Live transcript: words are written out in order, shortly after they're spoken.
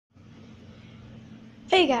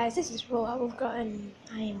Hey guys, this is Roll Wolfka and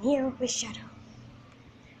I am here with Shadow.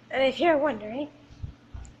 And if you're wondering,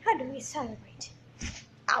 how do we celebrate?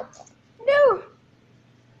 Ow! No!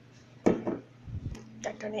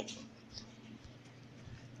 Darn it.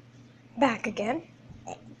 Back again.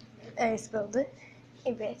 I spilled it.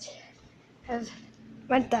 A bit of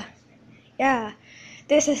Manta. Yeah,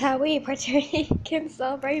 this is how we Puerto Ricans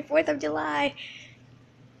celebrate 4th of July.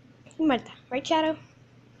 Manta, right Shadow?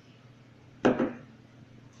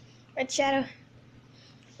 Right Shadow?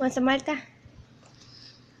 Want some Manta?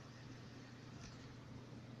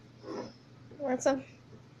 Want some?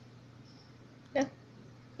 No?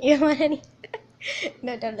 You don't want any?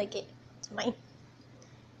 No, don't like it. It's mine.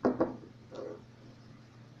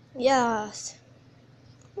 Yes.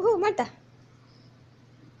 Woohoo, Marta.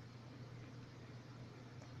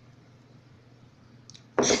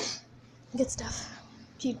 Good stuff.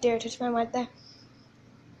 If you dare touch my Marta,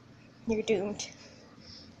 you're doomed.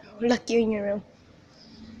 I'll lock you in your room.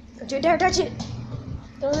 Don't you dare touch it.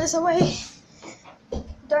 Throw this away.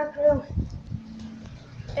 Dark room.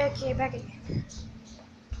 Okay, back again.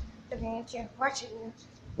 Looking at you, watching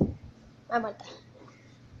you. My Marta.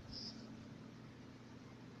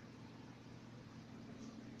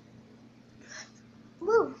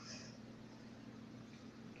 Woo!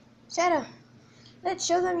 Shadow, let's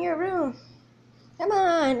show them your room. Come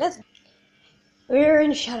on, let's. We're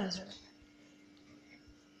in Shadow's room.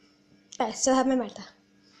 I still have my Marta.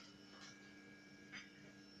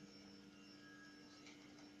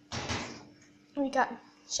 We got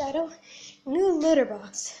Shadow, new litter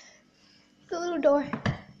box. The little door.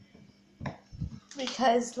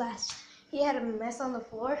 Because he had a mess on the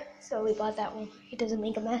floor, so we bought that one. He doesn't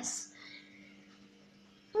make a mess.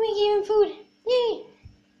 And we gave him food. Yay!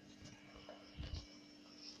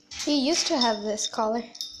 He used to have this collar,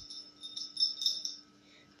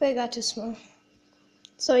 but it got too small,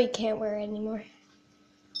 so he can't wear it anymore.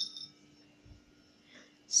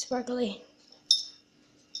 Sparkly.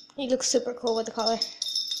 He looks super cool with the collar.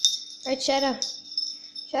 Right, Shadow?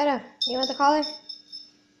 Shadow, you want the collar?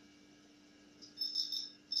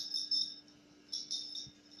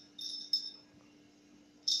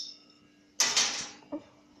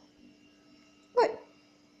 What?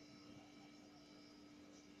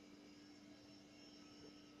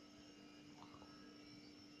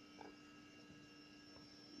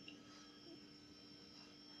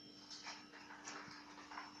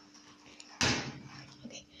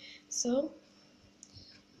 Okay, so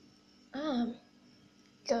I'm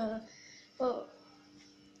gonna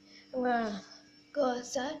go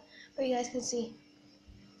outside where you guys can see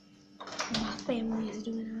what my family is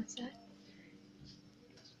doing outside.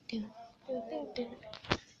 Do.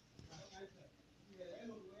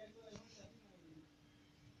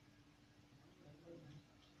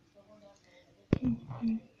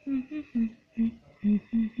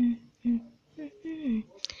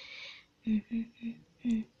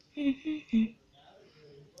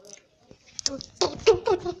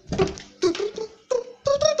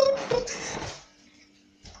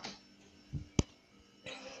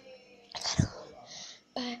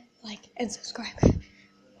 Bye, like, and subscribe.